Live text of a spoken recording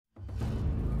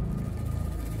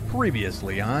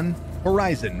Previously on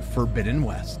Horizon Forbidden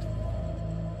West.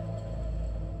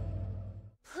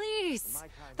 Please!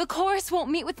 The chorus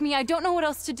won't meet with me. I don't know what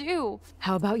else to do.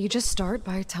 How about you just start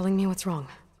by telling me what's wrong?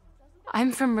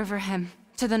 I'm from Riverham,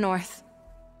 to the north.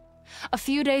 A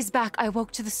few days back, I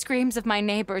woke to the screams of my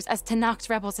neighbors as Tanakh's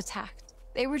rebels attacked.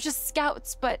 They were just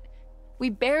scouts, but we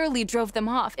barely drove them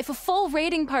off. If a full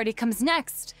raiding party comes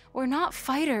next, we're not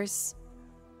fighters.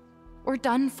 We're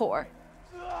done for.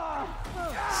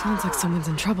 Sounds like someone's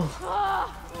in trouble.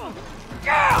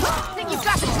 Think you've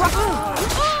got the drop?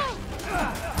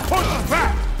 Push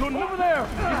back! Don't over there!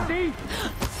 You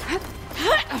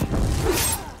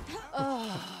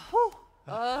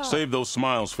see? Save those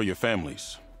smiles for your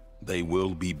families. They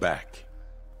will be back.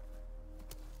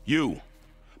 You,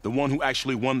 the one who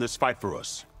actually won this fight for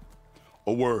us.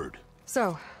 A word.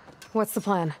 So, what's the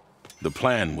plan? The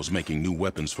plan was making new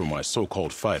weapons for my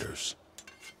so-called fighters.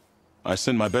 I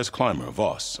sent my best climber,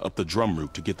 Voss, up the drum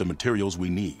route to get the materials we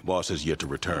need. Voss has yet to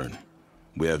return.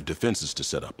 We have defenses to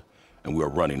set up, and we are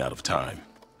running out of time.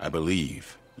 I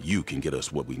believe you can get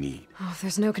us what we need. Oh, if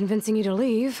there's no convincing you to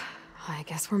leave, I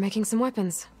guess we're making some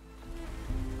weapons.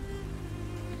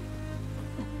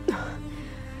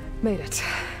 Made it.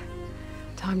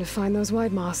 Time to find those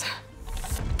wide moss.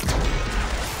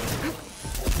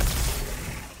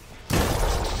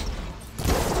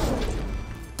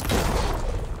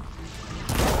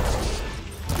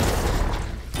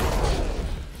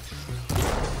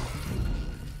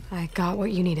 I got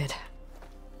what you needed.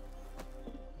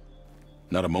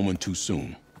 Not a moment too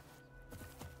soon.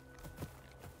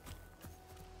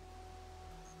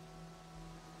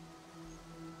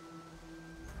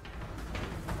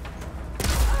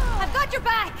 I've got your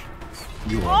back!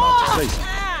 You are about to say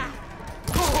something.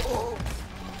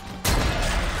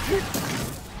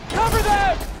 Cover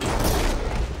them!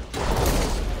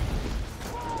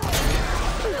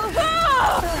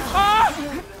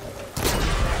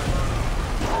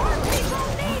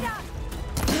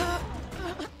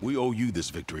 We owe you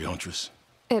this victory, Huntress.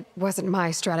 It wasn't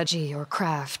my strategy or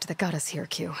craft that got us here,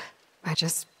 Q. I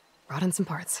just brought in some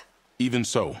parts. Even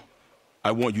so,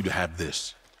 I want you to have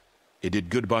this. It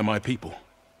did good by my people.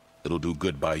 It'll do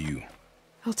good by you.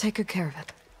 I'll take good care of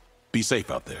it. Be safe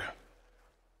out there.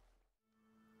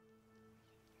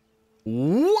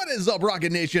 What is up,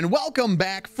 Rocket Nation? Welcome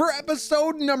back for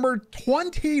episode number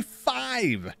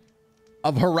 25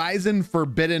 of Horizon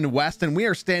Forbidden West, and we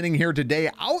are standing here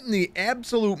today out in the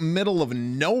absolute middle of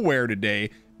nowhere today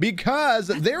because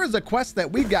there is a quest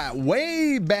that we got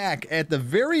way back at the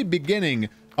very beginning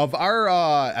of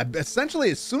our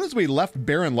essentially as soon as we left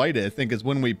Barren Light, I think is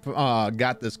when we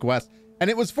got this quest, and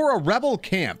it was for a rebel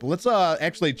camp. Let's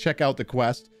actually check out the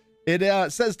quest. It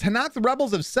says Tanakh, the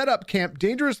rebels have set up camp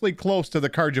dangerously close to the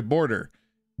Karja border.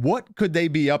 What could they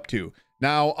be up to?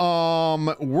 Now,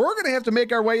 we're gonna have to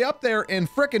make our way up there and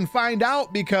frickin' find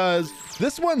out, because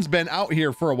this one's been out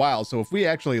here for a while. So if we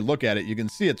actually look at it, you can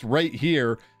see it's right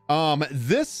here.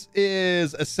 This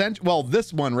is well,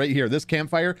 this one right here, this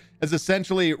campfire is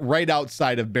essentially right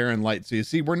outside of Barren Light. So you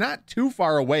see, we're not too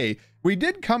far away. We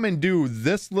did come and do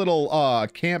this little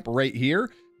camp right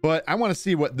here, but I want to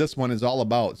see what this one is all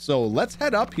about. So let's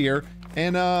head up here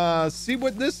and see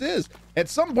what this is. At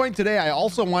some point today, I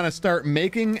also want to start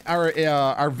making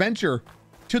our venture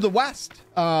to the west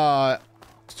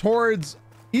towards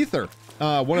Ether,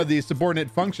 one of the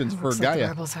subordinate functions for Looks like Gaia. the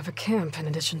rebels have a camp in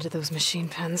addition to those machine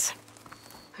pens.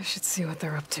 I should see what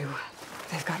they're up to.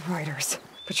 They've got riders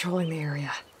patrolling the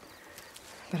area.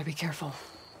 Better be careful.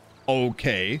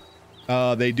 Okay,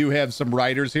 they do have some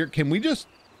riders here. Can we just,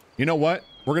 you know what?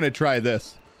 We're gonna try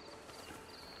this.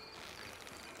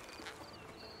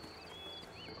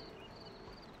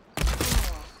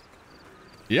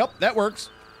 Yep, that works.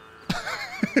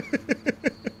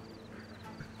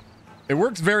 It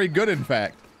works very good, in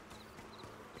fact.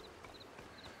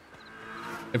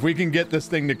 If we can get this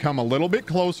thing to come a little bit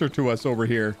closer to us over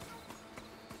here.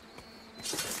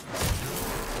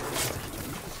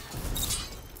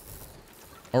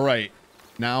 All right.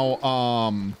 Now,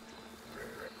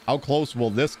 how close will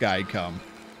this guy come?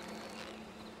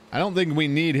 I don't think we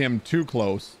need him too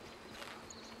close.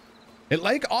 It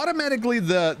like automatically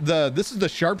this is the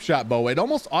sharp shot bow. It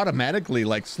almost automatically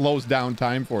like slows down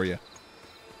time for you.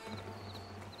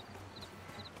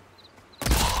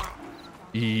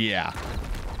 Yeah.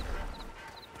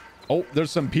 Oh,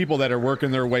 there's some people that are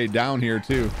working their way down here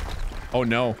too. Oh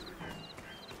no.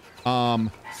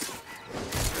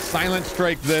 Silent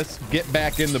strike this, get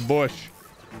back in the bush.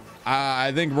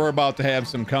 I think we're about to have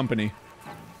some company.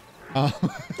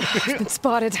 Been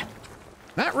spotted.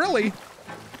 Not really.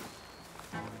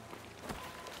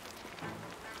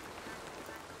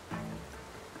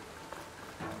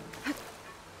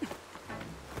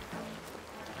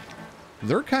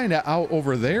 They're kind of out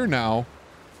over there now.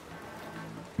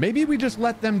 Maybe we just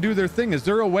let them do their thing. Is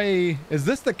there a way? Is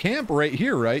this the camp right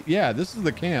here, right? Yeah, this is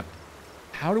the camp.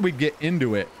 How do we get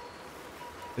into it?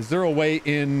 Is there a way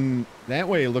in? That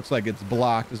way it looks like it's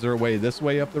blocked. Is there a way this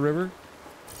way up the river?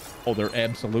 Oh, there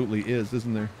absolutely is,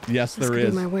 isn't there? Yes, there is. This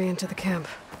could be my way into the camp.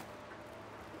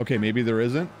 Okay, maybe there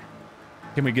isn't.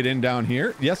 Can we get in down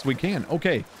here? Yes, we can.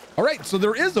 Okay. All right, so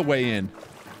there is a way in.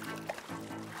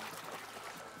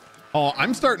 Oh,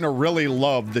 I'm starting to really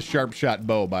love the sharp shot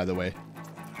bow, by the way.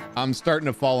 I'm starting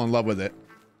to fall in love with it.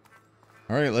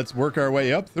 All right, let's work our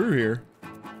way up through here.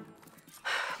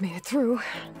 Made it through.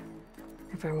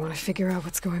 If I want to figure out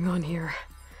what's going on here,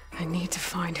 I need to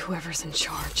find whoever's in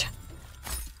charge.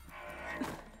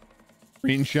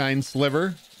 Green shine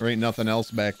sliver. There ain't nothing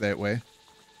else back that way.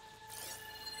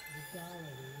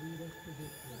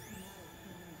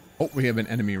 Oh, we have an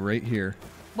enemy right here.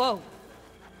 Whoa.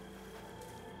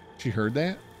 She heard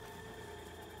that?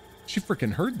 She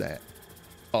freaking heard that.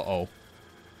 Uh-oh.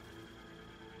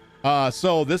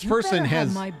 So this person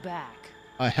has my back.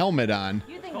 a helmet on.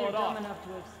 You think they're dumb enough to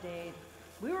have stayed?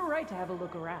 We were right to have a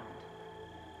look around.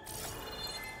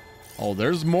 Oh,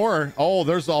 there's more. Oh,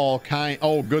 there's all kind.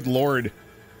 Oh, good Lord.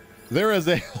 There is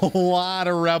a lot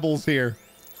of rebels here.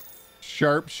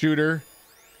 Sharpshooter.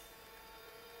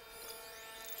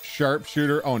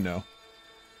 Sharpshooter. Oh, no.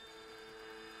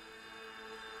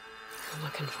 They're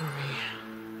looking for me.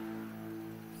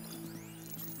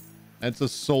 That's a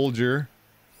soldier.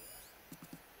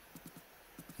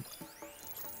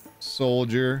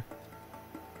 Soldier.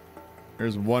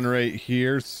 There's one right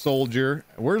here. Soldier.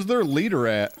 Where's their leader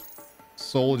at?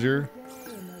 Soldier.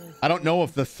 I don't know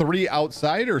if the three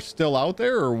outside are still out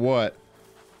there or what.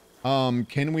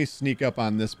 Can we sneak up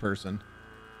on this person?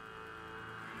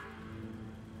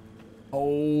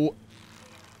 Oh.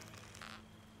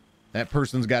 That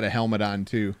person's got a helmet on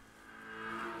too.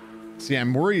 See,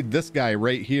 I'm worried this guy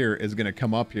right here is going to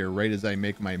come up here right as I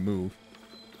make my move.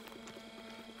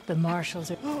 The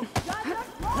marshals are...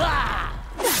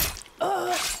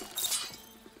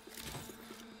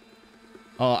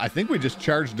 I think we just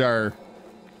charged our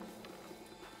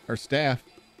staff.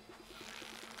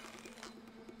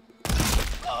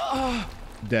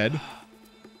 Dead.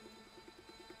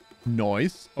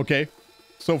 Noise. Okay.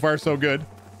 So far, so good.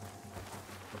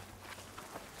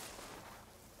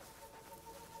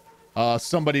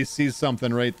 Somebody sees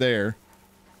something right there.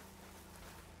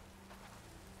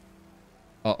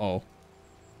 Uh-oh.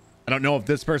 I don't know if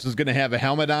this person's going to have a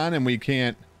helmet on and we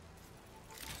can't...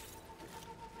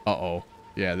 Uh-oh.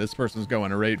 Yeah, this person's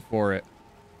going right for it.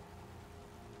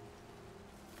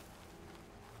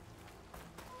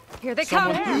 Here they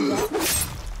come!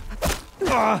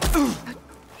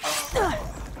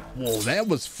 Whoa, that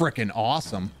was freaking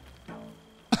awesome.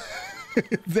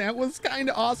 That was kind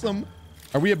of awesome.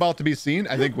 Are we about to be seen?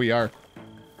 I think we are.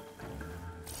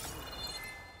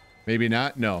 Maybe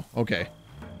not? No. Okay.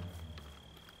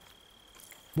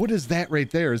 What is that right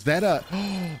there? Is that a...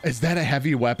 Is that a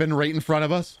heavy weapon right in front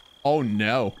of us? Oh,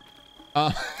 no.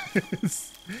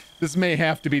 This may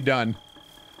have to be done.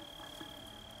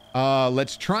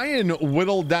 Let's try and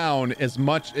whittle down as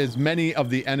many of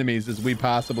the enemies as we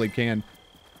possibly can.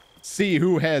 See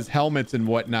who has helmets and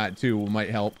whatnot too might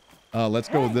help. Let's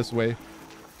go this way.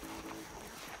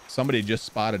 Somebody just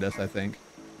spotted us, I think.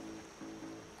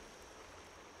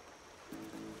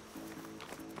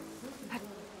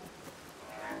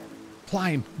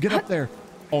 Climb, get up there.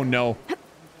 Oh no.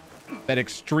 That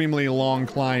extremely long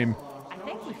climb. I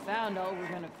think we found all we're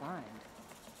gonna find.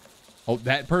 Oh,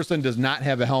 that person does not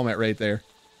have a helmet right there.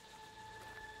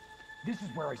 This is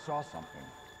where I saw something.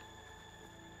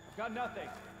 I've got nothing.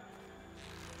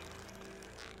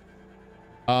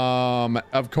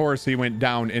 Of course he went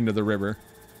down into the river.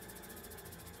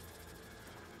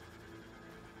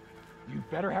 You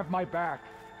better have my back.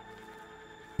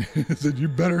 He said, you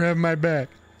better have my back.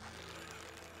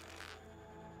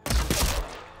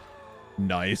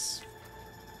 Nice.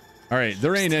 All right,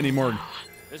 there ain't any more.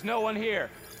 There's no one here.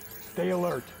 Stay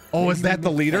alert. Oh, is that the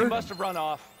They leader? must have run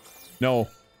off. No.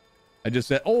 I just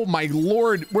said, oh my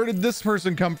Lord, where did this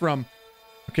person come from?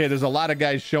 Okay, there's a lot of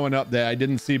guys showing up that I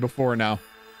didn't see before now.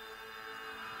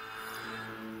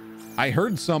 I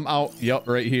heard some out. Yep,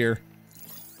 right here.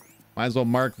 Might as well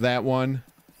mark that one.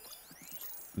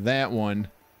 That one.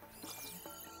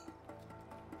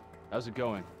 How's it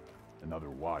going? Another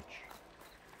watch.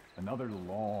 Another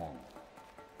long.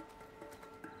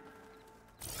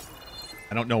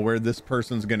 I don't know where this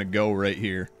person's gonna go right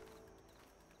here.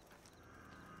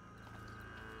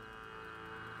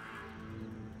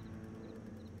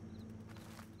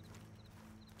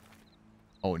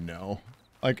 Oh no.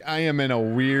 Like, I am in a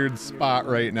weird spot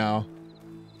right now.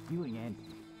 Feeling empty.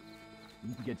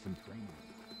 Need to get some training.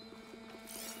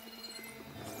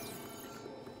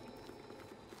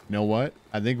 You know what?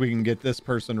 I think we can get this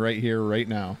person right here, right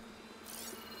now.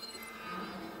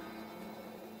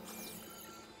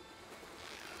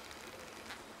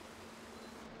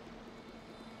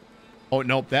 Oh,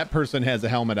 nope. That person has a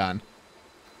helmet on.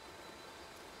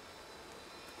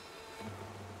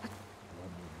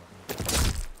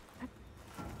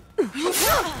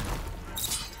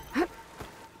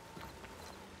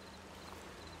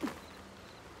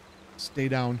 Stay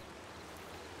down.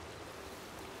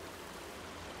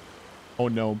 Oh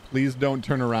no, please don't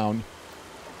turn around.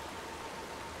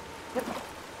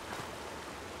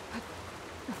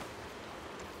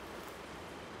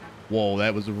 Whoa,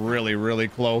 that was really, really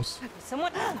close.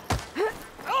 Someone. I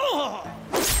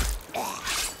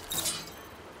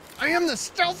am the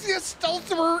stealthiest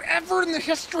stealther ever in the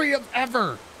history of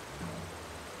ever.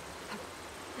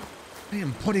 I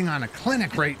am putting on a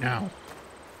clinic right now.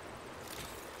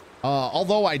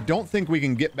 Although I don't think we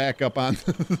can get back up on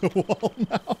the wall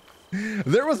now.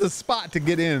 There was a spot to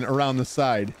get in around the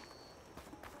side.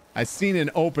 I seen an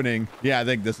opening. Yeah, I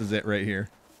think this is it right here.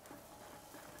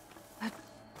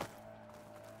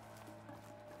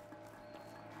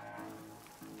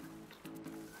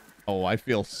 Oh, I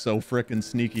feel so frickin'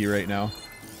 sneaky right now.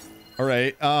 All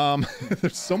right.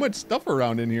 There's so much stuff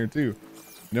around in here too.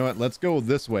 You know what? Let's go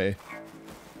this way.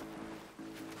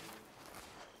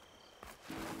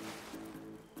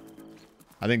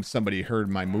 I think somebody heard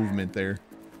my movement there.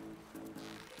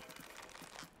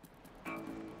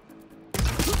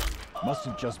 Must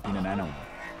have just been an animal.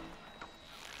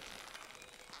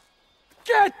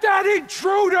 Get that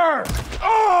intruder!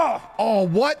 Oh! Oh,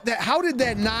 what? How did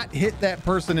that not hit that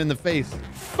person in the face?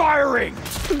 Firing!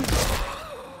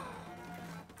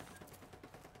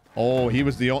 Oh, he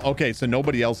was the only... Okay, so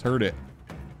nobody else heard it.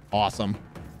 Awesome.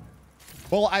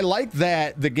 Well, I like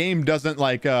that the game doesn't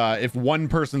like, if one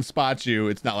person spots you,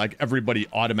 it's not like everybody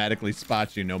automatically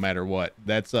spots you no matter what.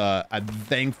 That's, I'm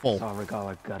thankful. Saw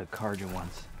Regala gut a Karja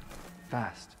once.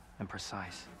 Fast and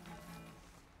precise.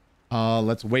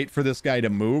 Let's wait for this guy to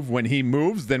move. When he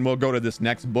moves, then we'll go to this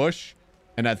next bush.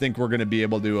 And I think we're going to be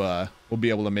able to, we'll be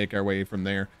able to make our way from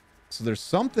there. So there's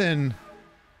something...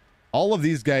 All of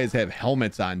these guys have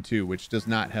helmets on too, which does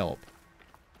not help.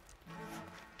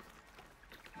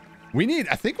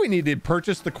 I think we need to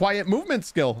purchase the quiet movement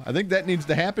skill. I think that needs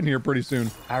to happen here pretty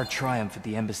soon. Our triumph at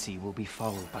the embassy will be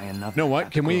followed by another. You know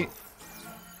what? Can we glow.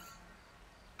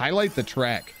 highlight the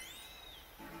track?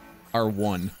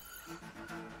 R1.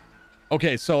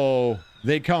 Okay, so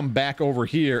they come back over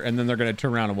here and then they're going to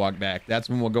turn around and walk back. That's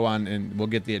when we'll go on and we'll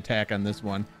get the attack on this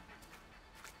one.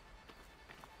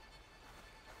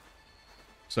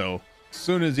 So as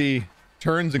soon as he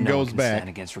turns and No one goes can back. stand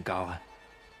against Regala.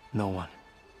 No one.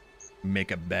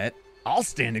 Make a bet. I'll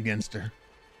stand against her.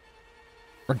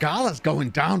 Regala's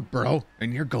going down, bro,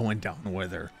 and you're going down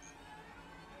with her.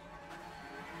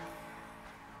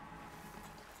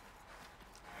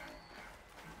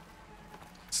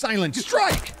 Silent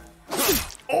strike.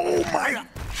 Oh my.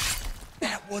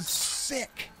 That was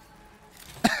sick.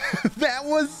 That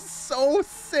was so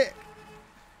sick.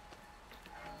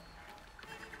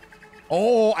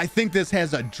 Oh, I think this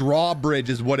has a drawbridge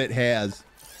is what it has.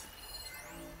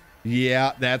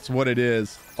 Yeah, that's what it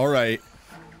is. All right.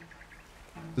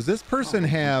 Does this person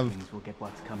have... Will get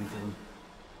what's coming to them.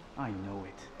 I know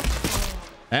it.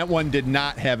 That one did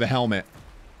not have a helmet.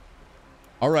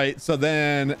 All right, so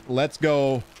then let's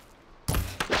go.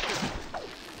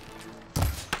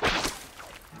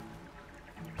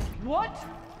 What?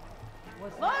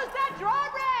 Close that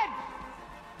drawbridge!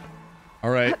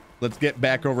 All right, let's get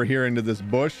back over here into this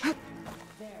bush. There.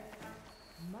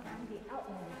 Must be the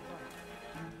outlander's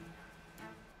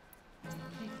one.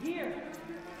 She's here.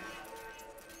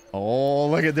 Oh,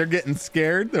 look at, they're getting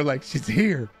scared. They're like, she's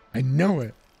here. I know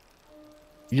it.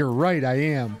 You're right, I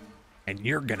am. And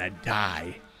you're gonna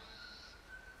die.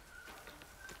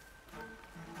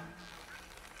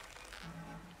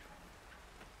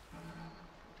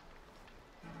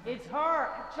 It's her.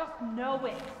 I just know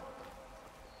it.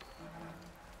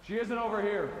 She isn't over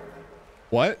here.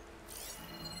 What?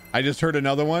 I just heard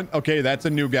another one. Okay, that's a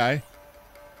new guy.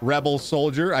 Rebel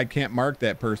soldier. I can't mark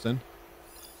that person.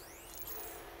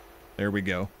 There we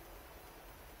go.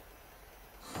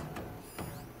 Look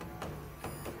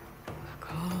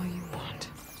all you want.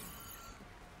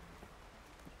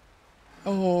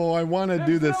 Oh, I want to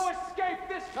do this. No escape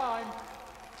this time.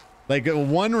 Like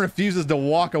one refuses to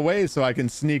walk away so I can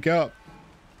sneak up.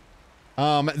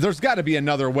 There's got to be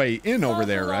another way in over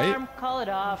there, right? Alarm, call it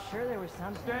off. Sure, there was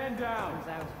some. Stand down.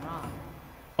 I was wrong.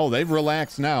 Oh, they've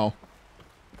relaxed now.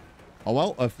 Oh,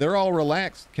 well, if they're all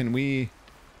relaxed, can we...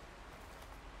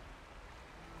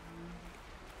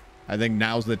 I think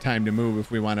now's the time to move if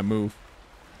we want to move.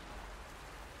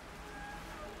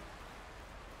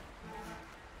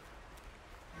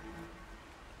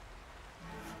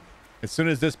 As soon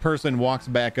as this person walks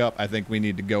back up, I think we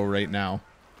need to go right now.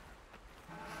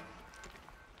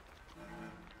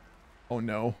 Oh,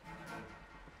 no.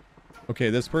 Okay,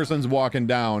 this person's walking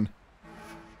down.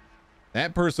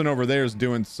 That person over there is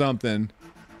doing something.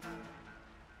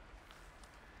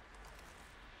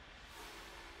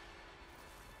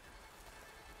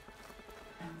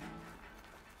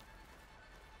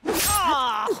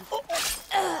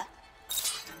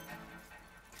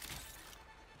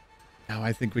 Now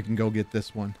I think we can go get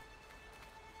this one.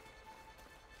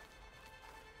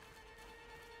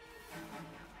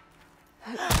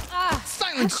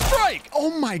 Silent strike!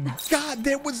 Oh my god,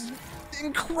 that was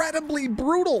incredibly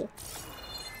brutal.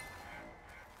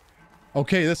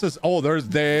 Okay, this is... Oh,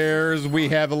 there's... We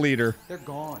have a leader. They're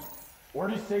gone.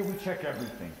 Orders say we check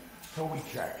everything, so we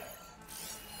check.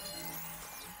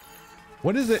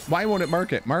 What is it? Why won't it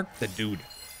mark it? Mark the dude.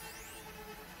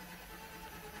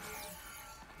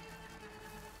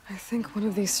 I think one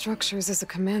of these structures is a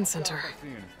command center.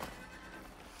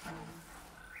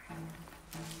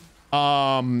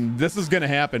 This is gonna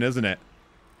happen, isn't it?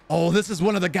 Oh, this is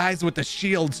one of the guys with the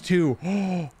shields too.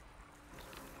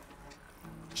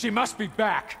 She must be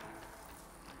back.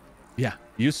 Yeah,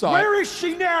 you saw Where it. is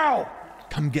she now?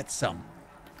 Come get some.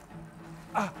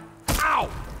 Ow!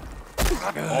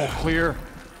 All clear.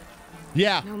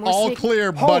 Yeah, No more all sneak-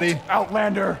 clear, Halt, buddy.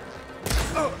 Outlander!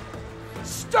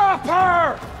 Stop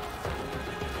her!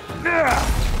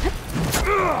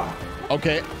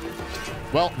 Okay.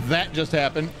 Well, that just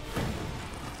happened.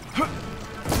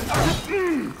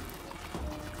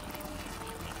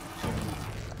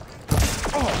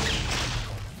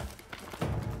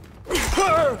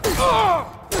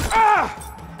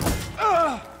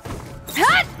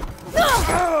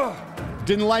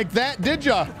 Didn't like that, did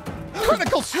ya?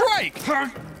 Critical strike!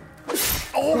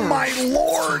 Oh my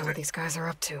lord! What these guys are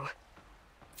up to.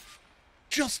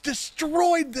 Just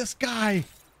destroyed this guy.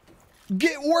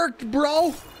 Get worked,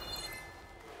 bro.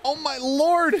 Oh my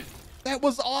lord. That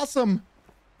was awesome.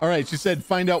 All right, she said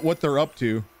find out what they're up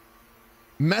to.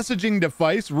 Messaging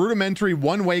device, rudimentary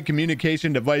one-way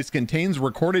communication device contains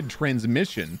recorded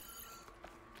transmission.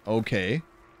 Okay.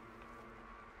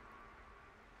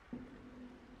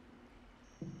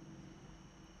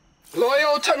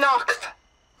 Loyal to Noct,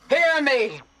 hear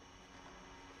me.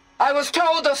 I was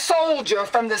told a soldier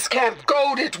from this camp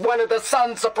goaded one of the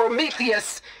sons of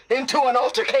Prometheus into an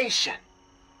altercation.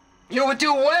 You would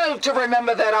do well to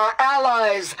remember that our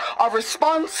allies are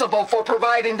responsible for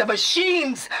providing the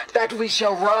machines that we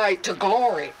shall ride to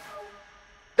glory.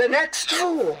 The next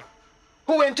fool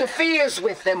who interferes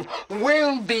with them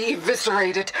will be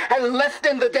eviscerated and left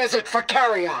in the desert for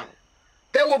carrion.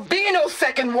 There will be no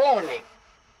second warning.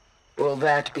 Will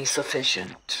that be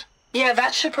sufficient? Yeah,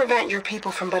 that should prevent your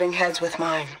people from butting heads with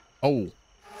mine. Oh.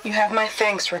 You have my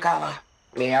thanks, Regala.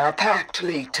 May our pact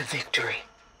lead to victory.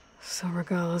 So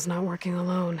Regala's not working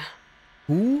alone.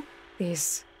 Who?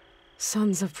 These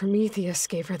sons of Prometheus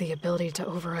gave her the ability to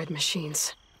override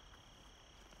machines.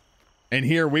 And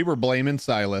here we were blaming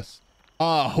Silas.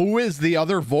 Who is the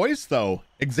other voice, though?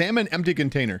 Examine empty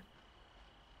container.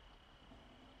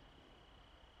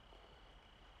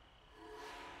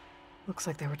 Looks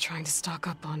like they were trying to stock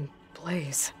up on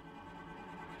blaze.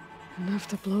 Enough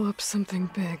to blow up something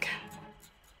big.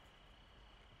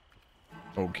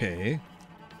 Okay.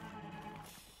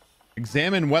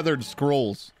 Examine weathered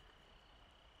scrolls.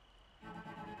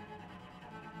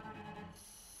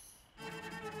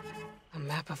 A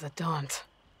map of the Daunt.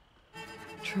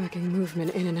 Tracking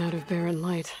movement in and out of barren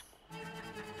light.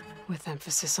 With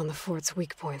emphasis on the fort's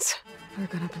weak points. They're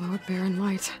gonna blow up barren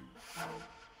light.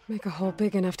 Make a hole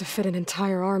big enough to fit an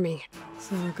entire army.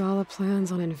 So Regala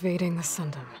plans on invading the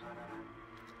Sundom.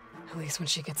 At least when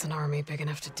she gets an army big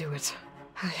enough to do it.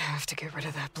 I have to get rid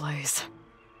of that blaze.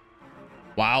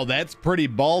 Wow, that's pretty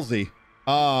ballsy.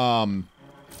 All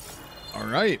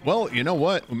right. Well, you know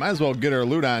what? We might as well get our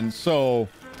loot on. So,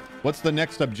 what's the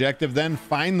next objective then?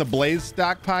 Find the blaze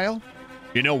stockpile?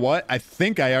 You know what? I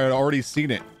think I had already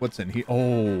seen it. What's in here?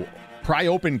 Oh, pry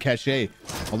open cache.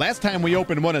 Well, last time we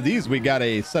opened one of these, we got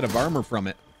a set of armor from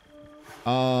it.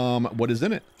 What is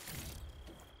in it?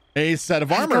 A set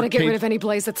of armor. I've got to get rid of any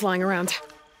blaze that's lying around.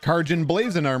 Karjan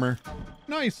blazing armor.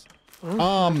 Nice. Well,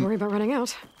 don't worry about running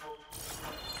out.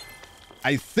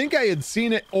 I think I had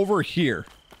seen it over here.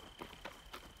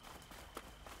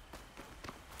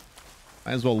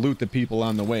 Might as well loot the people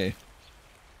on the way.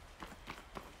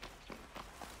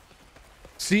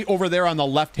 See over there on the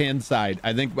left-hand side.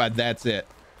 I think that's it.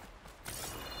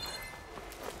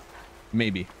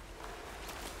 Maybe.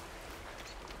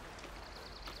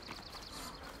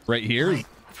 Right here? A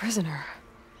prisoner.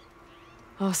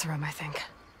 Oseram, I think.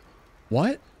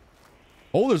 What?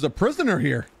 Oh, there's a prisoner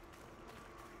here.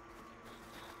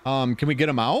 Can we get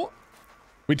him out?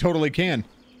 We totally can.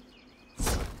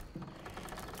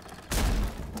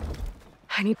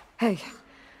 Hey,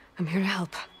 I'm here to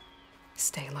help.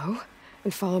 Stay low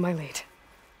and follow my lead.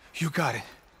 You got it.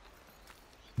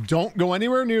 Don't go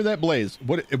anywhere near that blaze.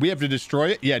 What, we have to destroy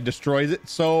it? Yeah, it destroys it.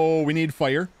 So we need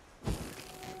fire. I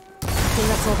think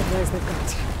that's all the blaze they've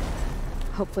got.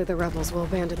 Hopefully the rebels will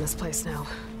abandon this place now.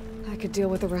 I could deal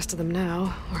with the rest of them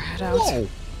now, or head out. Whoa.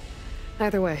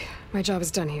 Either way, my job is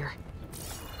done here.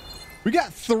 We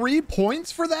got 3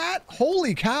 points for that?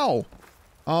 Holy cow.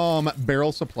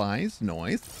 Barrel supplies,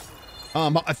 noise.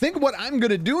 I think what I'm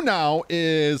gonna do now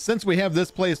is, since we have this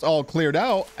place all cleared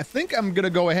out, I think I'm gonna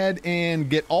go ahead and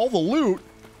get all the loot.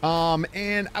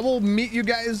 And I will meet you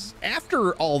guys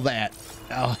after all that.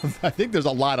 I think there's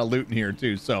a lot of loot in here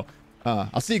too, so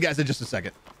I'll see you guys in just a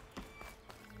second.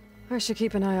 I should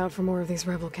keep an eye out for more of these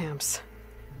rebel camps.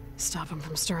 Stop them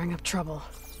from stirring up trouble.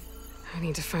 I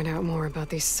need to find out more about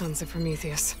these sons of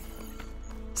Prometheus.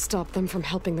 Stop them from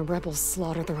helping the rebels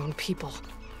slaughter their own people.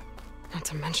 Not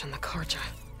to mention the Karja.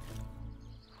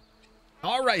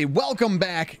 All right, welcome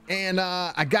back. And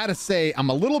I gotta say, I'm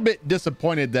a little bit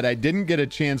disappointed that I didn't get a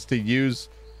chance to use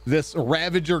this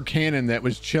Ravager cannon that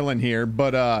was chilling here.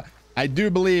 But I do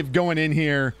believe going in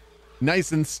here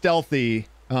nice and stealthy,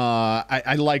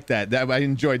 I like that. I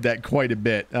enjoyed that quite a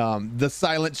bit. The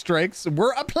silent strikes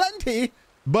were aplenty.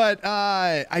 But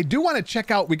I do want to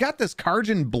check out, we got this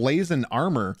Karjan Blazon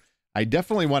armor. I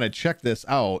definitely want to check this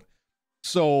out.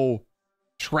 So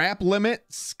trap limit,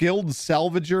 skilled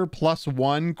salvager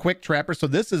 +1, quick trapper. So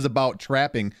this is about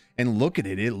trapping, and look at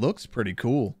it. It looks pretty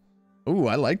cool. Ooh,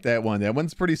 I like that one. That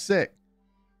one's pretty sick.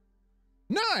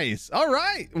 Nice. All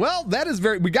right. Well, that is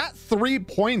we got 3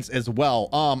 points as well.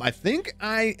 I think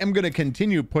I am going to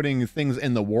continue putting things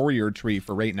in the warrior tree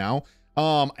for right now.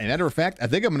 As a matter of fact, I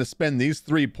think I'm going to spend these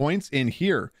 3 points in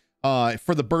here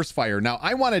for the burst fire. Now,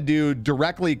 I want to do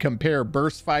directly compare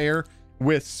burst fire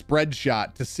with spread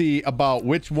shot to see about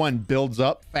which one builds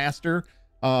up faster,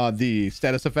 the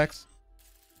status effects.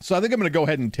 So I think I'm going to go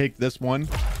ahead and take this one.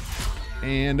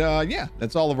 And yeah,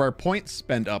 that's all of our points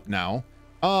spent up now.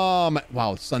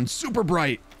 Wow, sun's super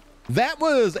bright. That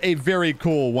was a very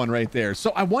cool one right there.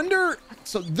 So I wonder,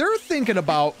 so they're thinking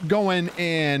about going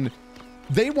and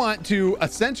they want to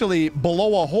essentially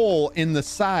blow a hole in the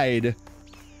side,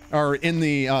 or in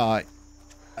the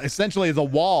essentially the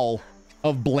wall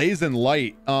of Blazon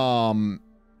Light.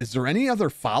 Is there any other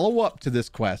follow-up to this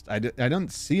quest? I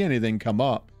don't see anything come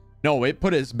up. No, it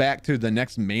put us back to the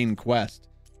next main quest.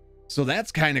 So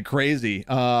that's kind of crazy.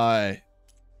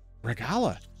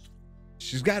 Regala,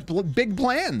 she's got big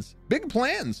plans.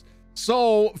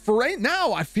 So for right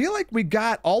now, I feel like we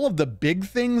got all of the big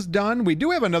things done. We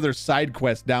do have another side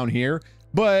quest down here,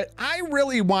 but I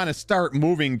really want to start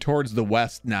moving towards the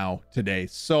west now today.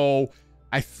 So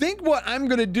I think what I'm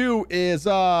going to do is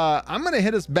I'm going to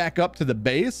hit us back up to the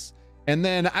base, and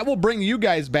then I will bring you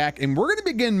guys back, and we're going to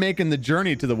begin making the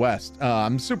journey to the west.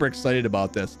 I'm super excited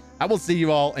about this. I will see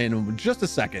you all in just a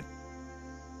second.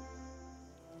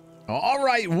 All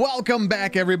right, welcome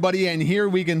back, everybody. And here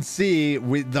we can see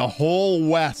the whole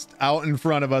west out in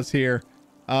front of us here.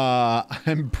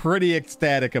 I'm pretty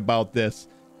ecstatic about this.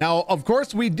 Now, of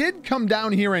course, we did come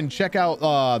down here and check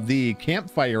out the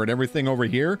campfire and everything over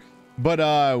here. But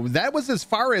that was as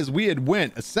far as we had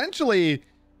went. Essentially,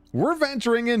 we're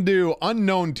venturing into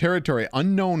unknown territory.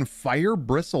 Unknown fire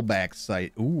bristleback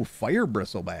site. Ooh, fire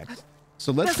bristlebacks.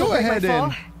 So let's go ahead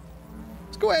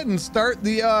and start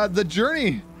the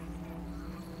journey.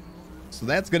 So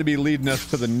that's going to be leading us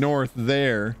to the north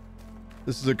there.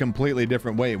 This is a completely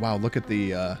different way. Wow, look at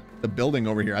the building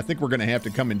over here. I think we're going to have to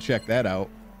come and check that out.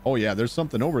 Oh yeah, there's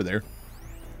something over there.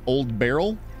 Old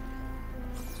barrel.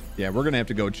 Yeah, we're going to have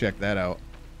to go check that out.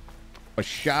 A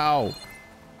show.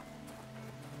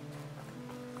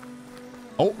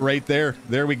 Oh, right there.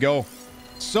 There we go.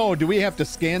 So do we have to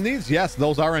scan these? Yes,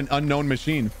 those are an unknown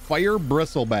machine. Fire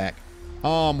bristleback.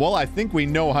 Well, I think we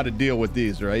know how to deal with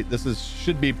these, right? This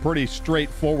should be pretty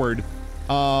straightforward.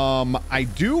 I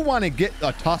do want to get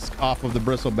a tusk off of the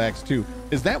bristlebacks too.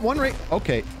 Is that one right?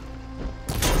 Okay.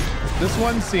 This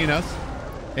one's seen us.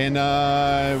 And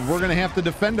we're going to have to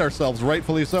defend ourselves,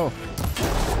 rightfully so.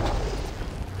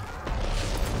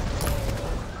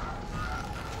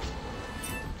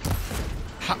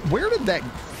 Where did that...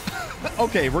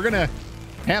 Okay, we're going to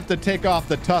have to take off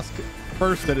the tusk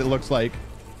first, that it looks like.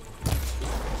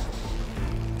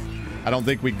 I don't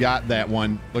think we got that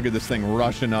one. Look at this thing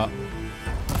rushing up.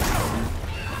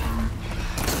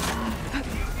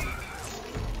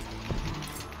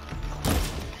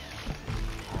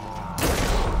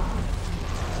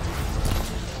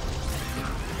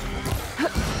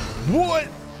 What?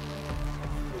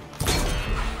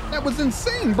 That was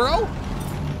insane, bro.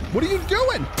 What are you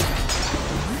doing?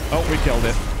 Oh, we killed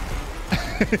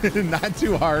it. Not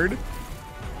too hard.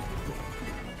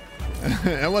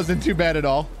 That wasn't too bad at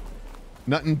all.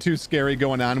 Nothing too scary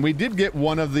going on. We did get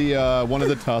one of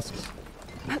the tusks.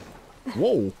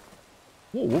 Whoa.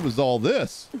 Whoa, what was all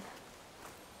this?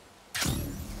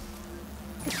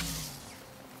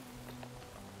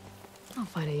 I'll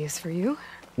find a use for you.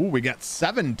 Ooh, we got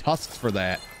 7 tusks for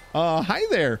that. Hi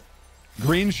there.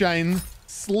 Green shine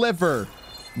sliver,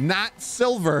 not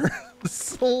silver.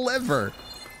 Sliver.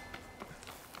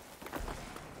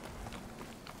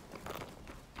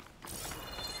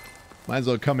 Might as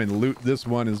well come and loot this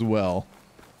one as well.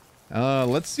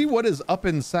 Let's see what is up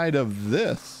inside of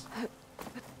this.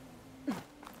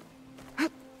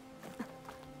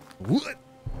 What?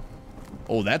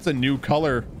 Oh, that's a new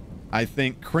color. I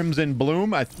think Crimson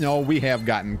Bloom. No, we have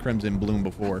gotten Crimson Bloom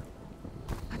before.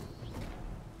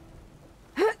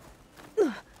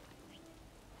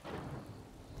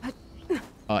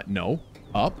 No.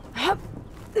 Up.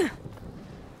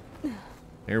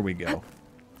 There we go.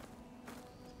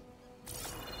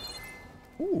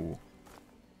 Ooh.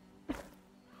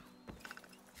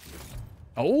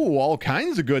 Oh, all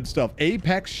kinds of good stuff.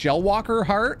 Apex Shellwalker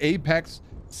heart. Apex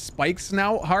Spike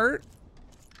Snout heart.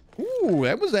 Ooh,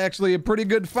 that was actually a pretty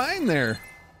good find there.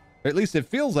 Or at least it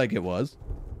feels like it was.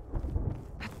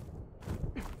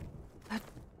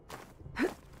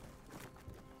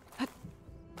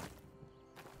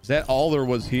 Is that all there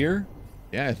was here?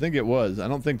 Yeah, I think it was. I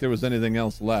don't think there was anything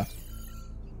else left.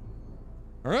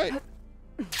 All right.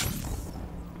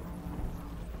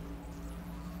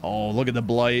 Oh, look at the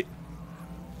blight.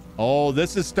 Oh,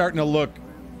 this is starting to look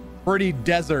pretty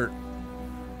desert.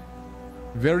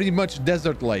 Very much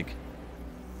desert-like.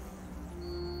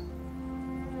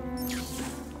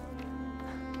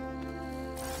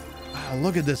 Wow,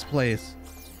 look at this place.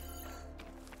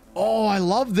 Oh, I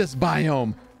love this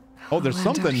biome. Oh, there's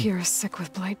Orlando something here is sick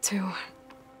with blight too,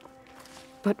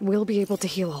 but we'll be able to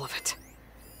heal all of it.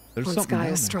 There's once something Guy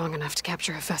down is there. strong enough to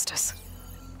capture Hephaestus.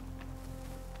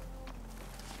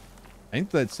 I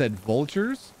think that said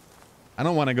vultures. I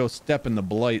don't want to go step in the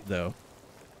blight though.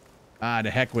 Ah,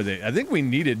 to heck with it. I think we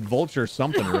needed vulture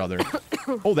something or other.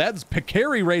 Oh, that's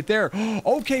Picari right there.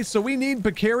 Okay, so we need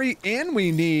Picari and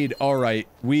we need... All right,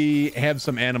 we have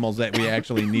some animals that we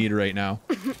actually need right now.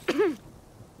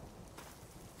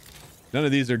 None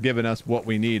of these are giving us what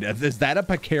we need. Is that a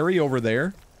Picari over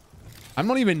there? I've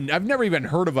never even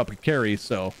heard of a Picari,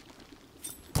 so...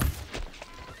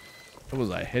 That was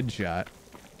a headshot.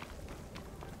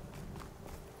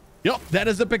 Yup, that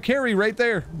is a Picari right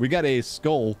there. We got a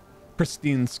skull.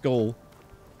 Pristine skull.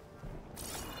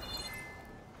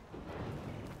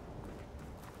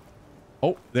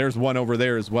 Oh, there's one over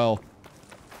there as well.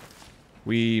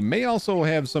 We may also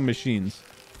have some machines.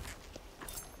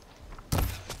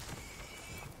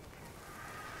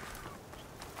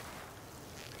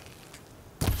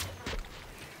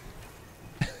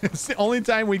 It's the only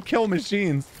time we kill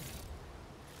machines.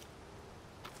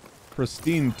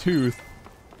 Pristine tooth.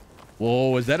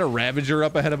 Whoa, is that a Ravager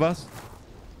up ahead of us?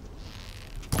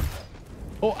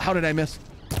 Oh, how did I miss?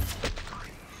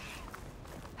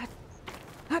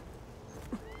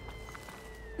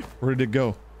 Where did it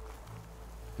go?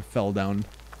 It fell down.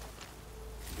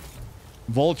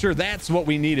 Vulture, that's what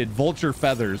we needed. Vulture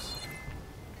feathers.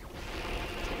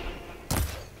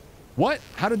 What?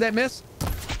 How did that miss?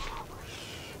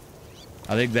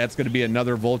 I think that's going to be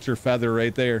another vulture feather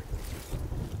right there.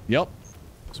 Yep.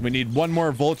 So we need one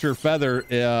more vulture feather.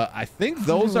 I think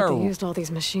those I are... wonder what they used all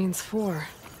these machines for.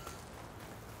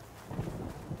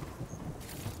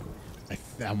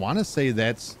 I want to say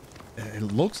that's... It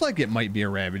looks like it might be a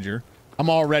Ravager. I'm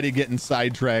already getting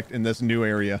sidetracked in this new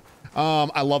area.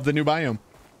 I love the new biome.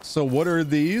 So what are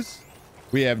these?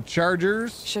 We have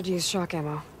chargers. Should use shock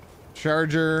ammo.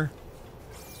 Charger.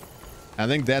 I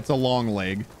think that's a long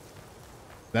leg.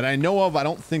 That I know of, I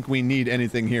don't think we need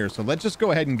anything here. So let's just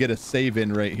go ahead and get a save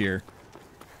in right here.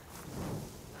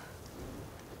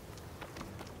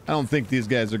 I don't think these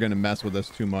guys are going to mess with us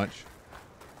too much.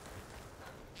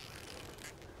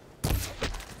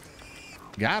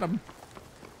 Got him.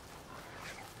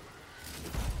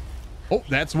 Oh,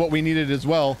 that's what we needed as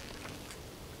well.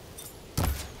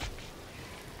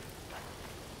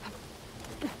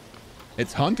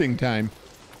 It's hunting time.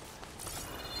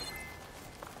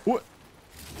 What?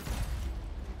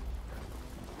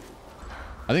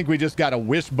 I think we just got a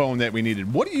wishbone that we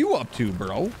needed. What are you up to,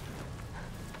 bro?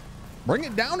 Bring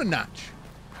it down a notch.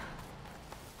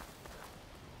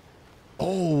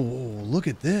 Oh, look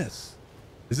at this.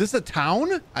 Is this a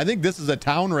town? I think this is a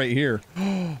town right here.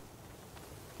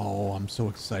 Oh, I'm so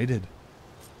excited.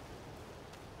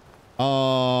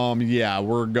 Yeah,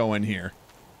 we're going here.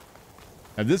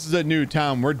 If this is a new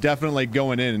town, we're definitely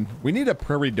going in. We need a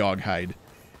prairie dog hide.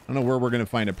 I don't know where we're going to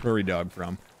find a prairie dog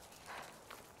from.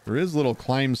 There is little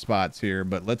climb spots here,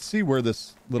 but let's see where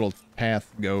this little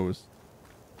path goes.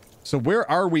 So where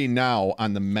are we now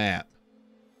on the map?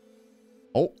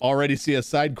 Oh, already see a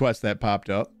side quest that popped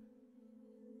up.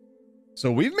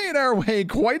 So we've made our way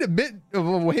quite a bit of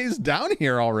a ways down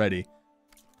here already.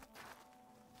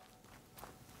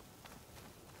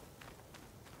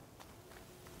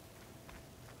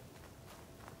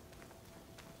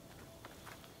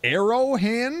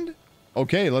 Arrowhand?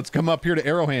 Okay, let's come up here to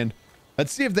Arrowhand.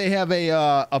 Let's see if they have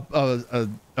a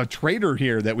trader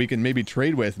here that we can maybe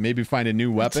trade with. Maybe find a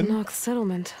new weapon. Knock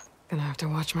settlement. Gonna have to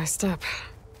watch my step.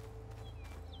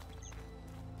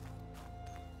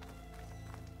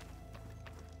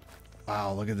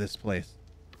 Wow, look at this place.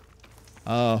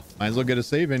 Might as well get a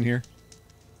save in here.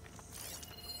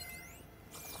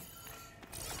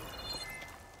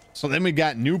 So then we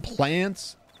got new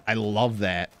plants. I love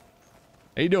that.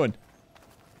 How you doing?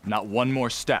 Not one more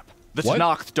step. The What?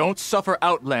 Tenakth don't suffer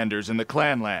outlanders in the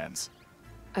Clanlands.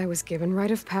 I was given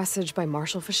rite of passage by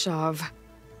Marshal Fashav.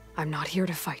 I'm not here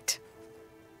to fight.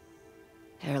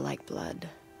 Hair like blood.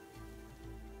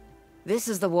 This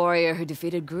is the warrior who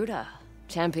defeated Gruda,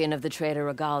 champion of the traitor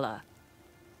Regala.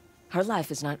 Her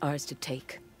life is not ours to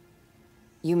take.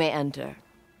 You may enter,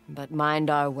 but mind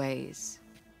our ways.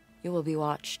 You will be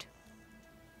watched.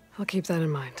 I'll keep that in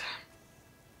mind.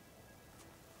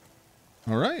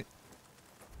 All right.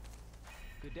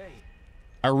 Good day.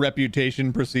 Our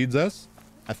reputation precedes us.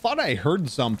 I thought I heard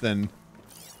something.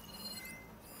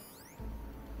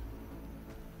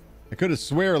 I could have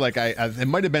swear like it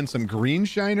might have been some green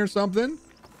shine or something.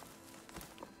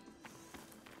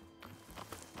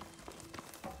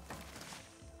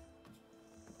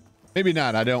 Maybe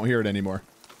not. I don't hear it anymore.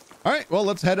 All right. Well,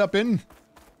 let's head up in.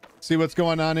 See what's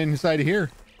going on inside here.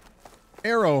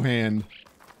 Arrowhand.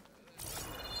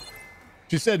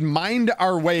 She said, mind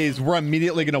our ways. We're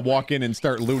immediately going to walk in and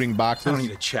start looting boxes. I don't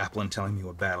need a chaplain telling me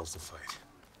what battles to fight.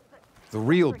 The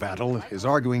real battle is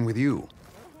arguing with you.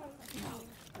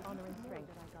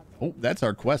 Oh, that's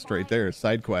our quest right there.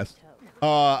 Side quest.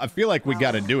 I feel like we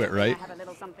got to do it, right?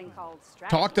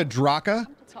 Talk to Draka.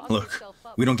 Look,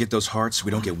 we don't get those hearts,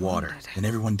 we don't get water, and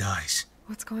everyone dies.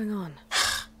 What's going on?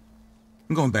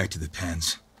 I'm going back to the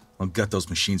pens. I'll gut those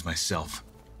machines myself.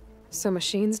 So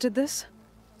machines did this?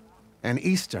 An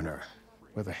Easterner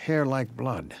with a hair like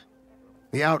blood.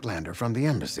 The Outlander from the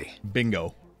embassy.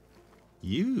 Bingo.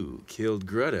 You killed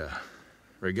Greta,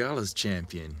 Regala's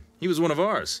champion. He was one of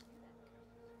ours.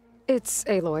 It's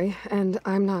Aloy, and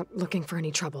I'm not looking for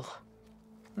any trouble.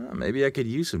 Maybe I could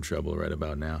use some trouble right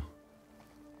about now.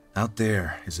 Out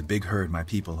there is a big herd my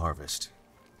people harvest.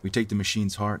 We take the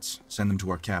machines' hearts, send them to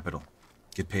our capital,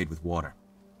 get paid with water.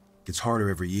 Gets harder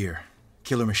every year.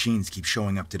 Killer machines keep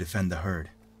showing up to defend the herd.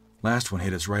 Last one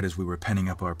hit us right as we were penning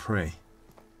up our prey.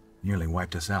 Nearly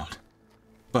wiped us out.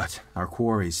 But our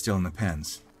quarry's still in the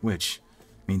pens, which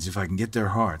means if I can get their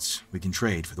hearts, we can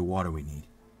trade for the water we need.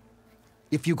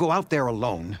 If you go out there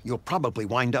alone, you'll probably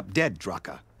wind up dead,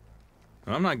 Draka.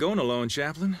 I'm not going alone,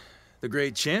 Chaplain. The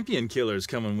great champion killer's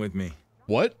coming with me.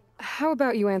 What? How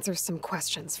about you answer some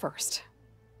questions first?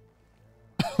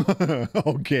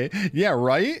 Okay. Yeah,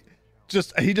 right?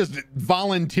 He just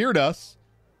volunteered us.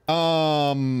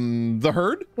 The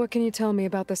herd? What can you tell me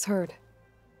about this herd?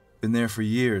 Been there for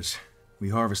years. We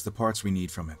harvest the parts we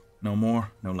need from it. No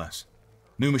more, no less.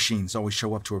 New machines always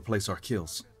show up to replace our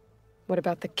kills. What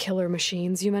about the killer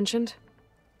machines you mentioned?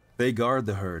 They guard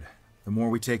the herd. The more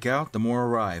we take out, the more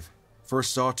arrive.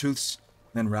 First sawtooths,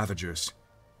 then ravagers.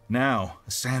 Now, a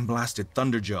sandblasted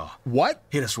thunderjaw. What?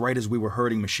 Hit us right as we were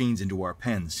herding machines into our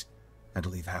pens. Had to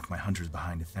leave half my hunters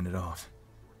behind to fend it off.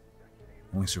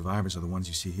 Only survivors are the ones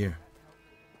you see here.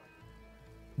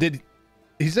 Did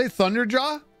he say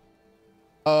Thunderjaw?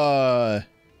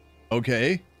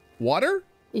 Okay. Water?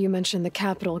 You mentioned the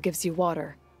capital gives you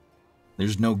water.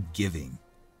 There's no giving.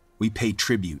 We pay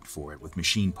tribute for it with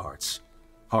machine parts.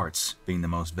 Hearts being the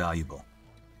most valuable.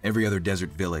 Every other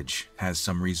desert village has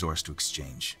some resource to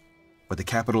exchange. But the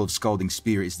capital of Scalding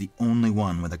Spear is the only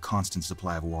one with a constant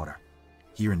supply of water.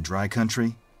 Here in dry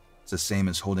country, it's the same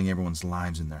as holding everyone's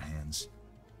lives in their hands.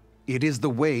 It is the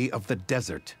way of the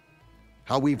desert.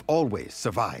 How we've always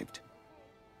survived.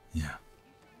 Yeah.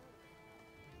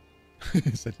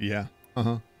 He said, yeah.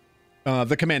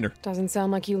 The commander. Doesn't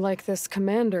sound like you like this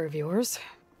commander of yours.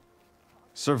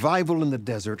 Survival in the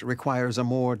desert requires a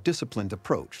more disciplined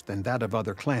approach than that of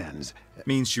other clans.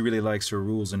 Means she really likes her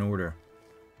rules and order.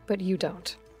 But you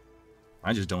don't.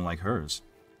 I just don't like hers.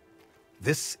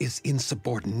 This is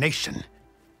insubordination.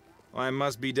 I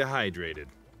must be dehydrated.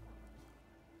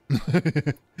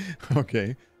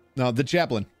 Okay. Now, the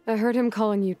chaplain. I heard him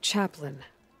calling you chaplain.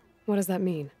 What does that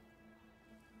mean?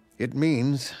 It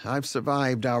means I've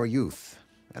survived our youth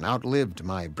and outlived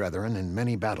my brethren in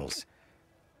many battles.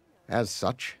 As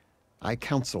such, I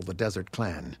counsel the Desert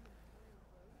Clan.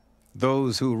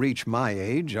 Those who reach my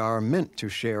age are meant to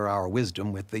share our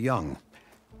wisdom with the young.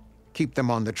 Keep them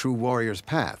on the true warrior's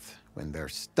path when their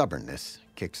stubbornness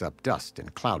kicks up dust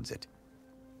and clouds it.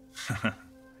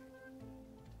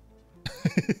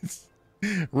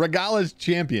 Regala's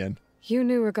champion. You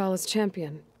knew Regala's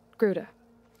champion, Gruda.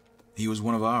 He was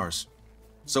one of ours.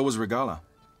 So was Regala.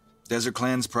 Desert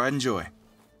Clan's pride and joy.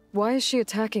 Why is she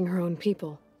attacking her own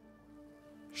people?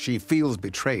 She feels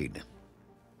betrayed.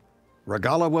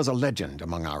 Regala was a legend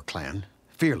among our clan,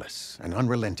 fearless and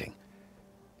unrelenting.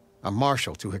 A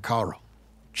marshal to Hikaru,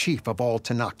 chief of all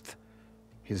Tenakth.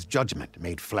 His judgment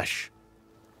made flesh.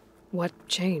 What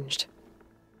changed?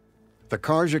 The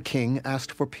Karja king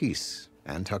asked for peace,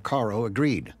 and Hikaru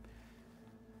agreed.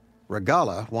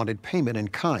 Regala wanted payment in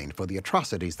kind for the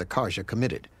atrocities the Karja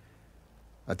committed.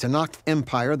 A Tenakth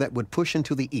empire that would push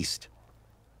into the east.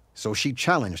 So she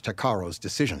challenged Hikaru's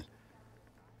decision.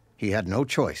 He had no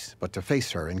choice but to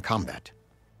face her in combat.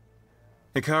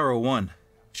 Hikaru won.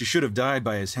 She should have died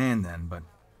by his hand then, but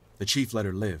the chief let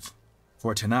her live.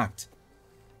 For Tenakth,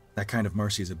 that kind of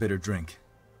mercy is a bitter drink.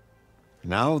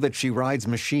 Now that she rides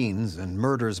machines and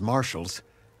murders marshals,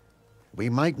 we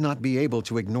might not be able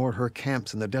to ignore her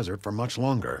camps in the desert for much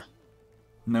longer.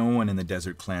 No one in the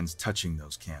Desert Clan's touching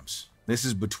those camps. This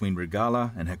is between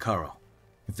Regala and Hikaru.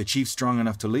 If the chief's strong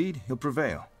enough to lead, he'll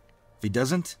prevail. If he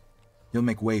doesn't, he'll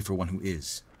make way for one who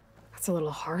is. That's a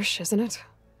little harsh, isn't it?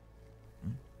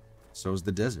 So's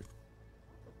the desert.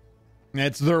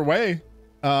 It's their way.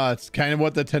 It's kind of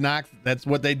what the Tenakth, that's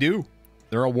what they do.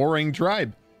 They're a warring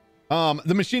tribe.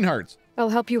 The machine hearts. I'll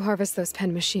help you harvest those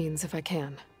pen machines if I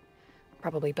can.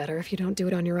 Probably better if you don't do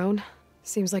it on your own.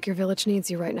 Seems like your village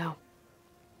needs you right now.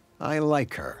 I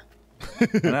like her.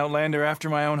 An outlander after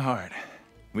my own heart.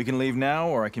 We can leave now,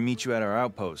 or I can meet you at our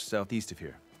outpost southeast of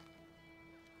here.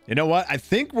 You know what? I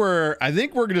think we're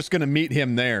just gonna meet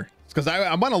him there, because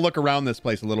I want to look around this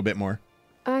place a little bit more.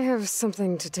 I have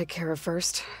something to take care of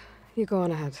first. You go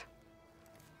on ahead.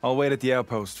 I'll wait at the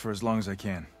outpost for as long as I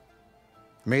can.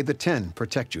 May the 10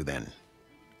 protect you then.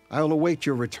 I'll await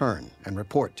your return and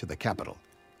report to the capital.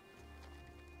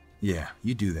 Yeah,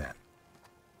 you do that.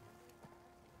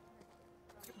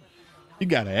 You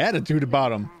got an attitude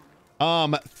about him.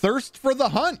 Thirst for the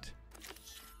hunt.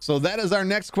 So that is our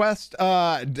next quest,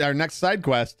 our next side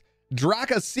quest.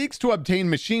 Draka seeks to obtain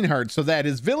machine hearts so that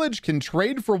his village can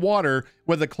trade for water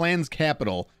with the clan's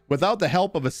capital. Without the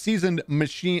help of a seasoned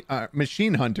machine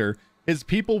hunter, his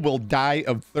people will die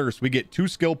of thirst. We get 2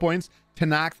 skill points.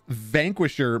 Tenakth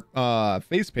Vanquisher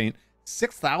face paint,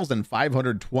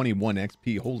 6,521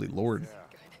 XP. Holy Lord,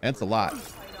 that's a lot.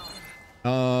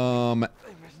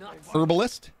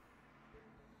 Herbalist.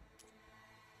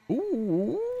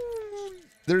 Ooh,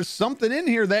 there's something in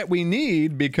here that we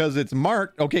need because it's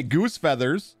marked. Okay, goose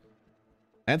feathers.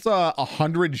 That's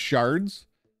 100 shards.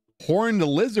 Horned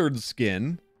lizard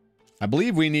skin. I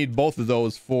believe we need both of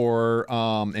those for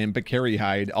and Bakari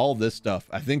hide, all this stuff.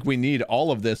 I think we need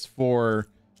all of this for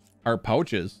our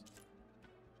pouches.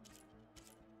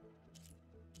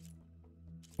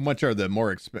 How much are the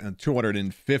more expensive?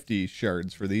 250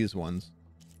 shards for these ones.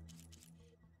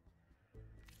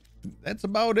 That's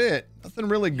about it. Nothing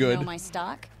really good. You know my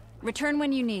stock. Return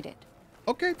when you need it.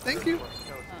 Okay, thank you.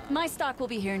 My stock will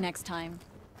be here next time.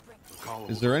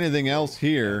 Is there anything else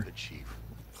here?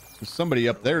 There's somebody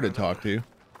up there to talk to.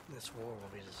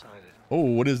 Oh,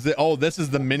 what is it? Oh, this is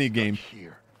the mini game.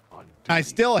 I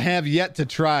still have yet to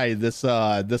try this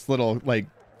this little, like,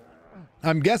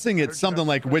 I'm guessing it's something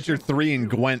like Witcher 3 and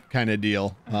Gwent kind of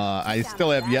deal. I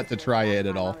still have yet to try it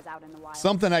at all.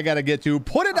 Something I got to get to.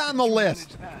 Put it on the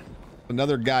list.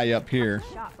 Another guy up here.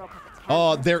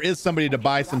 Oh, there is somebody to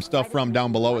buy some stuff from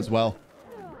down below as well.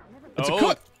 It's a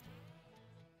cook.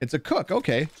 It's a cook.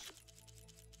 Okay.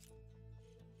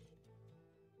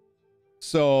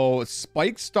 So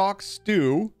spike stalk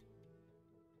stew.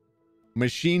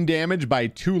 Machine damage by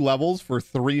 2 levels for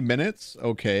 3 minutes.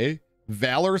 Okay.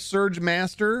 Valor Surge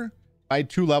Master by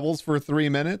 2 levels for 3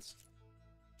 minutes.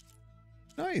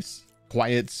 Nice.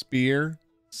 Quiet Spear.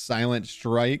 Silent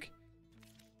Strike.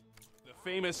 The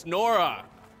famous Nora.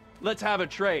 Let's have a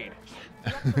trade.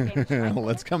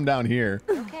 Let's come down here.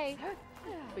 Okay.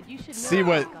 But you should See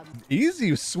what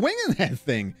easy swinging that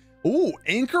thing. Ooh,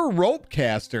 anchor rope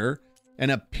caster and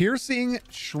a piercing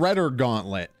shredder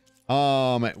gauntlet.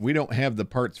 We don't have the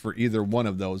parts for either one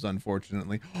of those,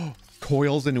 unfortunately.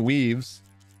 Coils and weaves.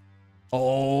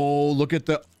 Oh, look at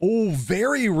the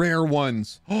very rare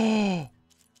ones.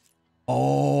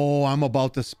 Oh, I'm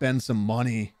about to spend some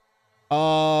money.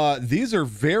 These are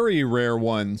very rare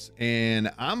ones,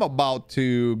 and I'm about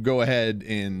to go ahead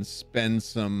and spend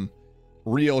some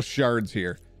real shards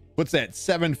here. What's that?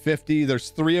 750. There's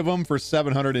 3 of them for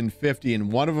 750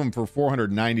 and 1 of them for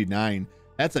 499.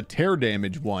 That's a tear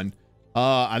damage one.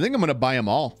 I think I'm gonna buy them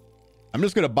all. I'm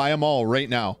just gonna buy them all right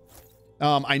now.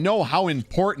 I know how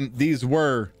important these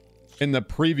were in the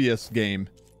previous game.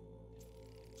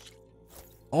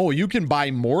 Oh, you can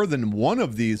buy more than one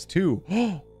of these too.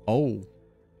 Oh,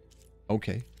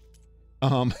 okay.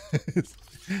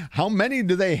 How many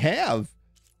do they have?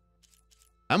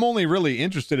 I'm only really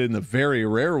interested in the very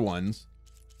rare ones.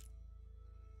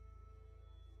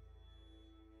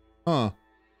 Huh.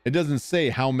 It doesn't say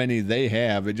how many they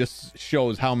have. It just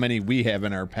shows how many we have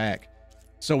in our pack.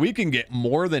 So we can get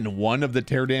more than one of the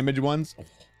tear damage ones.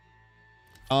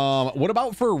 What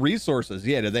about for resources?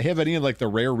 Yeah, do they have any of like the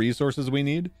rare resources we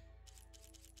need?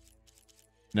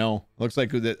 No, looks like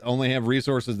they only have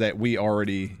resources that we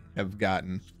already have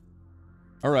gotten.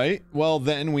 All right, well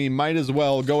then we might as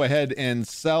well go ahead and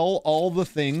sell all the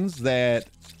things that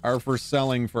are for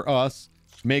selling for us.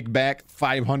 Make back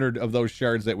 500 of those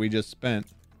shards that we just spent.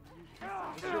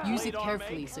 Use it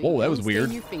carefully so Whoa, you that was don't weird.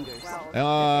 stain your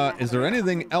fingers. Is there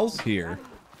anything else here?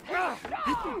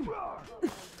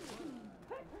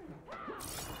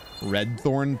 Red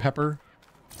thorn pepper.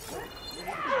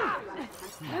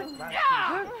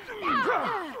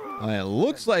 It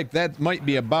looks like that might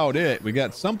be about it. We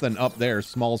got something up there,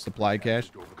 small supply cache.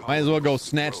 Might as well go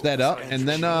snatch that up, and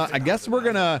then I guess we're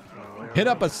gonna hit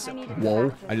up a.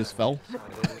 Whoa! I just fell.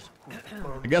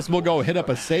 I guess we'll go hit up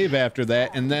a save after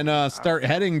that, and then start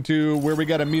heading to where we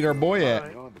got to meet our boy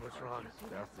at.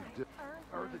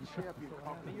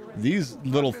 These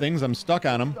little things, I'm stuck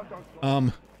on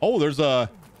them. Oh, there's the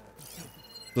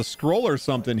scroll or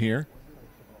something here.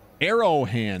 Arrow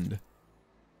hand.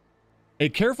 A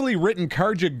carefully written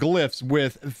Karja glyphs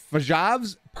with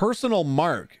Fajav's personal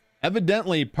mark,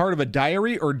 evidently part of a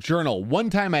diary or journal.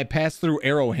 One time I passed through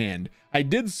Arrow hand. I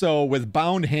did so with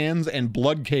bound hands and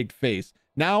blood-caked face.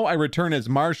 Now I return as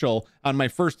Marshal on my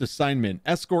first assignment,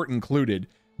 escort included.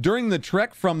 During the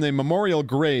trek from the Memorial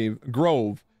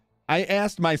Grove, I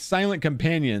asked my silent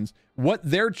companions what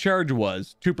their charge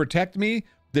was, to protect me,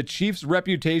 the chief's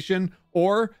reputation,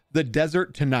 or the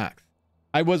desert Tanakh.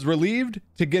 I was relieved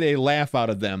to get a laugh out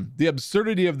of them. The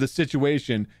absurdity of the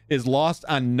situation is lost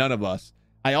on none of us.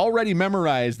 I already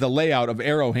memorized the layout of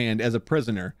Arrowhand as a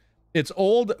prisoner. Its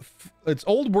old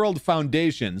world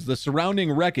foundations, the surrounding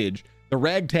wreckage, the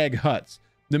ragtag huts.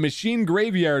 The machine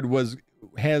graveyard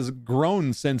has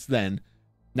grown since then,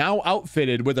 now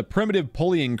outfitted with a primitive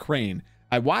pulleying crane.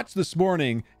 I watched this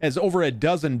morning as over a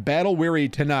dozen battle-weary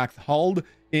Tanakh hauled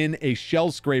in a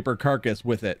shell scraper carcass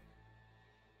with it,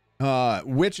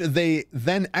 which they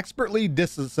then expertly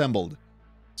disassembled.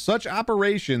 Such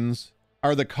operations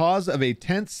are the cause of a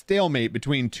tense stalemate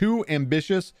between two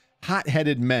ambitious,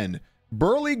 hot-headed men.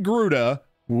 Burly Gruda,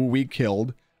 who we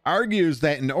killed, argues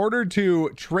that in order to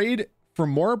trade for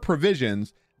more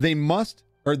provisions, they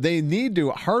need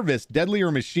to harvest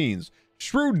deadlier machines.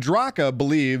 Shrewd Draka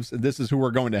believes, this is who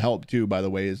we're going to help too, by the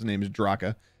way, his name is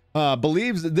Draka,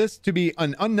 believes this to be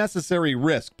an unnecessary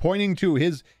risk, pointing to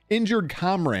his injured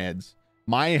comrades.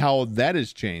 My, how that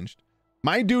has changed.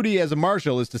 My duty as a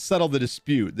marshal is to settle the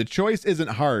dispute. The choice isn't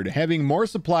hard. Having more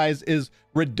supplies is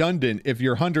redundant if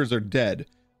your hunters are dead.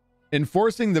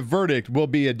 Enforcing the verdict will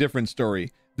be a different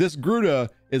story. This Gruda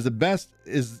is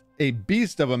a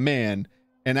beast of a man,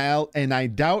 and I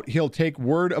doubt he'll take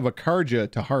word of a Karja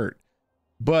to heart.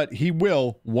 But he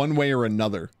will, one way or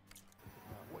another.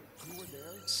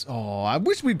 Oh, I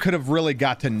wish we could have really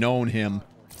got to know him.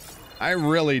 I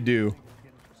really do.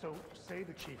 So say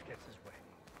the chief gets his way.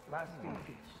 Last in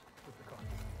peace with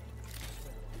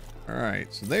the All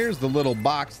right, so there's the little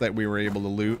box that we were able to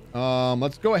loot.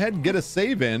 Let's go ahead and get a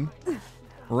save in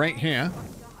right here.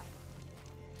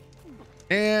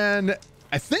 And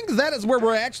I think that is where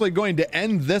we're actually going to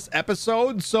end this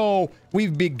episode. So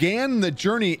we've began the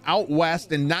journey out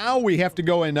west, and now we have to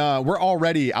go and we're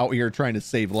already out here trying to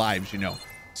save lives, you know.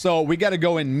 So we got to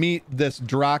go and meet this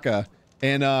Draka,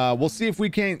 and we'll see if we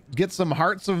can't get some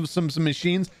hearts of some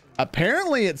machines.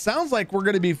 Apparently, it sounds like we're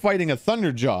going to be fighting a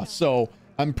Thunderjaw, so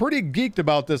I'm pretty geeked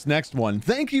about this next one.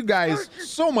 Thank you guys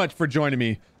so much for joining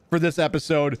me for this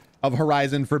episode of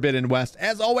Horizon Forbidden West.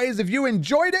 As always, if you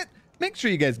enjoyed it, make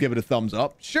sure you guys give it a thumbs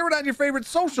up. Share it on your favorite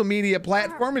social media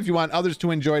platform if you want others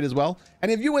to enjoy it as well.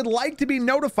 And if you would like to be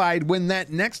notified when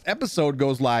that next episode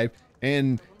goes live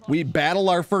and we battle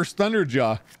our first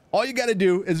Thunderjaw, all you got to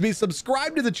do is be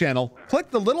subscribed to the channel, click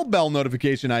the little bell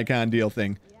notification icon deal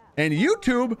thing, and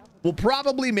YouTube will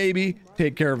probably maybe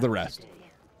take care of the rest.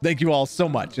 Thank you all so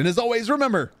much. And as always,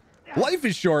 remember, life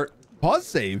is short, pause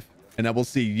save, and I will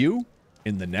see you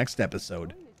in the next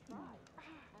episode.